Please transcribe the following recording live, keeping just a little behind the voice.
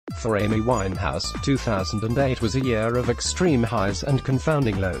For Amy Winehouse, 2008 was a year of extreme highs and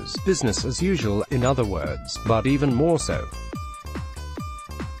confounding lows. Business as usual, in other words, but even more so.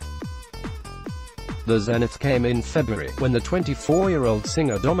 The zenith came in February, when the 24-year-old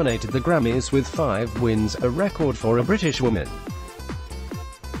singer dominated the Grammys with 5 wins, a record for a British woman.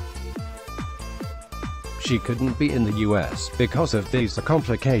 She couldn't be in the US because of visa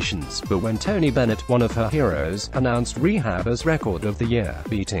complications, but when Tony Bennett, one of her heroes, announced rehab as Record of the Year,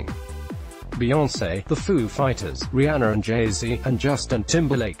 beating Beyoncé, the Foo Fighters, Rihanna and Jay-Z, and Justin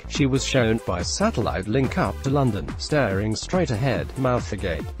Timberlake, she was shown by satellite link up to London, staring straight ahead, mouth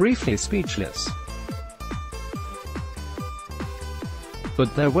agape, briefly speechless.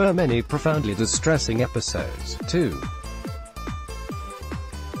 But there were many profoundly distressing episodes, too.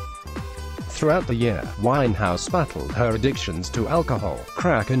 Throughout the year, Winehouse battled her addictions to alcohol,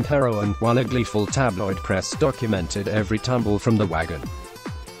 crack and heroin, while a gleeful tabloid press documented every tumble from the wagon.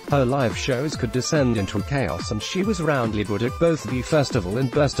 Her live shows could descend into chaos, and she was roundly good at both the festival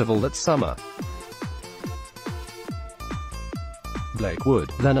and festival that summer. Blake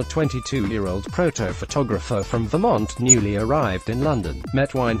Wood, then a 22-year-old proto-photographer from Vermont, newly arrived in London,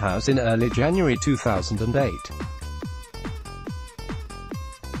 met Winehouse in early January 2008.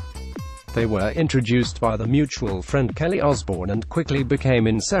 They were introduced by the mutual friend Kelly Osbourne and quickly became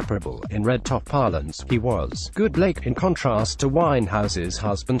inseparable. In Red Top parlance, he was Good Blake, in contrast to Winehouse's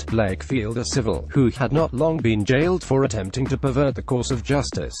husband, Blake Fielder Civil, who had not long been jailed for attempting to pervert the course of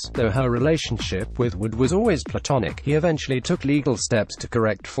justice. Though her relationship with Wood was always platonic, he eventually took legal steps to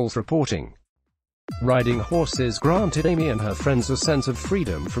correct false reporting. Riding horses granted Amy and her friends a sense of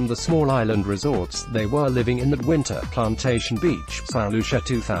freedom from the small island resorts they were living in that winter. Plantation Beach, St. Lucia.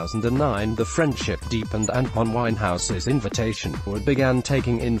 2009, the friendship deepened, and, on Winehouse's invitation, Wood began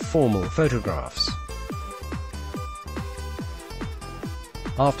taking informal photographs.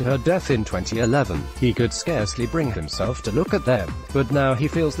 After her death in 2011, he could scarcely bring himself to look at them, but now he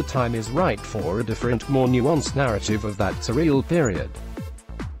feels the time is right for a different, more nuanced narrative of that surreal period.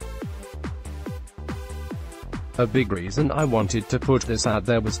 A big reason I wanted to put this out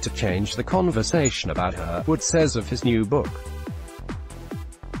there was to change the conversation about her, Wood says of his new book.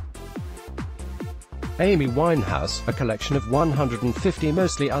 Amy Winehouse, a collection of 150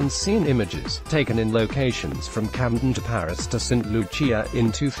 mostly unseen images, taken in locations from Camden to Paris to St. Lucia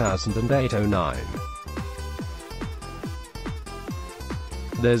in 2008-09.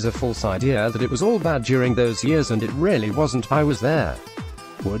 There's a false idea that it was all bad during those years, and it really wasn't. I was there.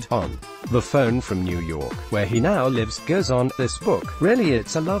 Wood, on the phone from New York, where he now lives, goes on, this book, really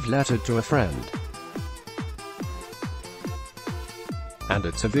it's a love letter to a friend. And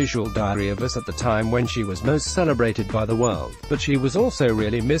it's a visual diary of us at the time when she was most celebrated by the world, but she was also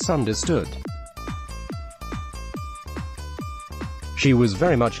really misunderstood. She was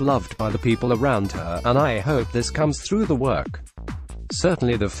very much loved by the people around her, and I hope this comes through the work.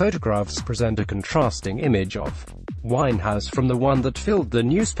 Certainly the photographs present a contrasting image of Winehouse from the one that filled the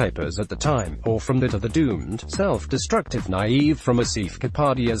newspapers at the time, or from that of the doomed, self-destructive naive from Asif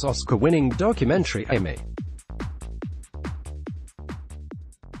Kapadia's Oscar-winning documentary, Amy.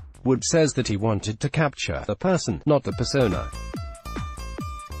 Wood says that he wanted to capture the person, not the persona.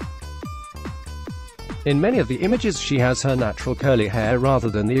 In many of the images she has her natural curly hair rather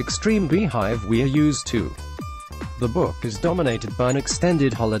than the extreme beehive we are used to. The book is dominated by an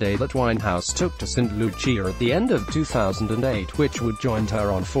extended holiday that Winehouse took to St. Lucia at the end of 2008, which Wood joined her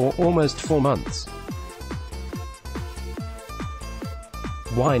on for almost 4 months.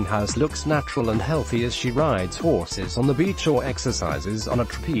 Winehouse looks natural and healthy as she rides horses on the beach or exercises on a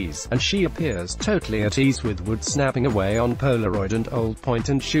trapeze, and she appears totally at ease, with Wood snapping away on Polaroid and old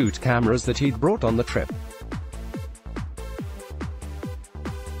point-and-shoot cameras that he'd brought on the trip.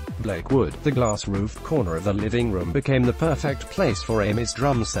 Blake Wood, the glass-roofed corner of the living room became the perfect place for Amy's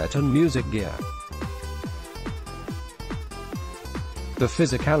drum set and music gear. The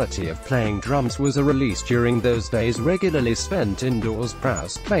physicality of playing drums was a release during those days regularly spent indoors.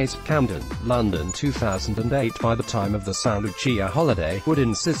 Prowse Place, Camden, London. 2008. By the time of the St. Lucia holiday, Wood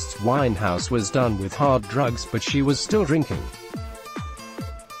insists Winehouse was done with hard drugs, but she was still drinking.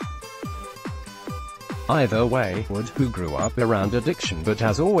 Either way, Wood, who grew up around addiction but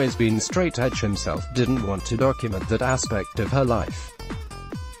has always been straight edge himself, didn't want to document that aspect of her life.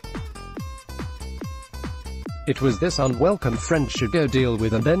 It was this unwelcome friend should go deal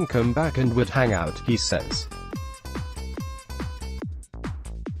with and then come back and would hang out, he says.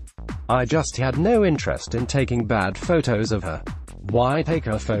 I just had no interest in taking bad photos of her. Why take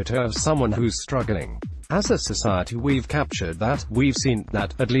a photo of someone who's struggling? As a society we've captured that, we've seen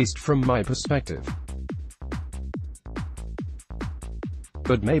that, at least from my perspective.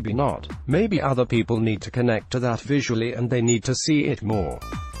 But maybe not. Maybe other people need to connect to that visually and they need to see it more.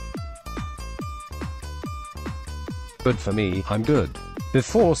 But for me, I'm good.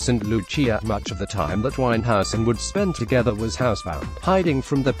 Before St. Lucia, much of the time that Winehouse and Wood spent together was housebound, hiding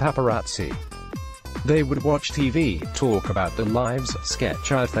from the paparazzi. They would watch TV, talk about their lives,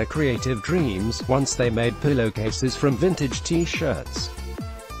 sketch out their creative dreams. Once they made pillowcases from vintage t-shirts.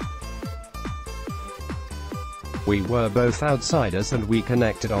 We were both outsiders and we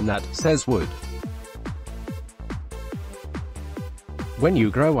connected on that, says Wood. When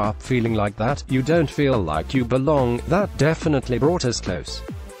you grow up feeling like that, you don't feel like you belong. That definitely brought us close.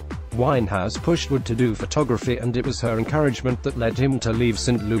 Winehouse pushed Wood to do photography, and it was her encouragement that led him to leave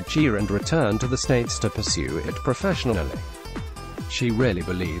St. Lucia and return to the States to pursue it professionally. She really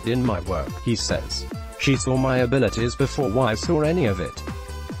believed in my work, he says. She saw my abilities before I saw any of it.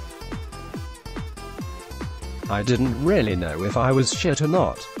 I didn't really know if I was shit or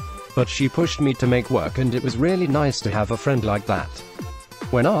not. But she pushed me to make work, and it was really nice to have a friend like that.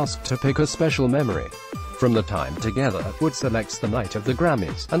 When asked to pick a special memory from the time together, Wood selects the night of the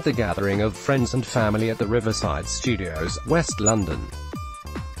Grammys, and the gathering of friends and family at the Riverside Studios, West London.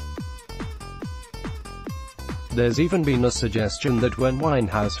 There's even been a suggestion that when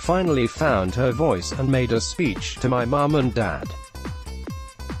Winehouse finally found her voice and made a speech to my mum and dad,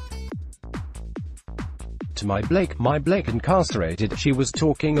 to my Blake incarcerated, she was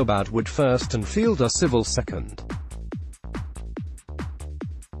talking about Wood first and Fielder Civil second.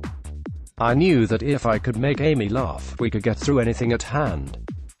 I knew that if I could make Amy laugh, we could get through anything at hand.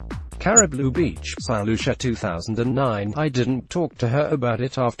 Caribou Beach, St. Lucia 2009. I didn't talk to her about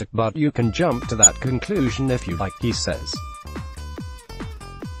it after, but you can jump to that conclusion if you like, he says.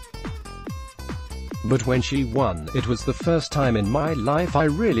 But when she won, it was the first time in my life I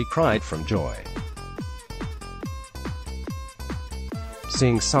really cried from joy.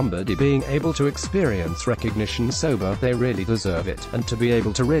 Seeing somebody being able to experience recognition sober, they really deserve it, and to be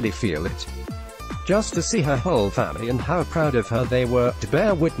able to really feel it. Just to see her whole family and how proud of her they were, to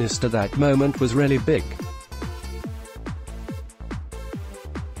bear witness to that moment was really big.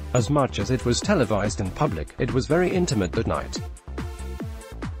 As much as it was televised and public, it was very intimate that night.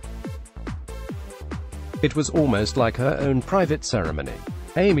 It was almost like her own private ceremony.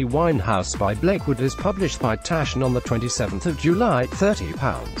 Amy Winehouse by Blake Wood is published by Taschen on the 27th of July,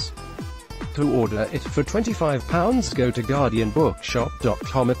 £30. To order it for £25, go to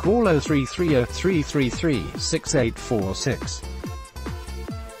guardianbookshop.com or call 0330 333 6846.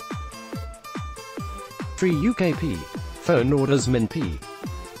 Free UKP. Phone orders min P.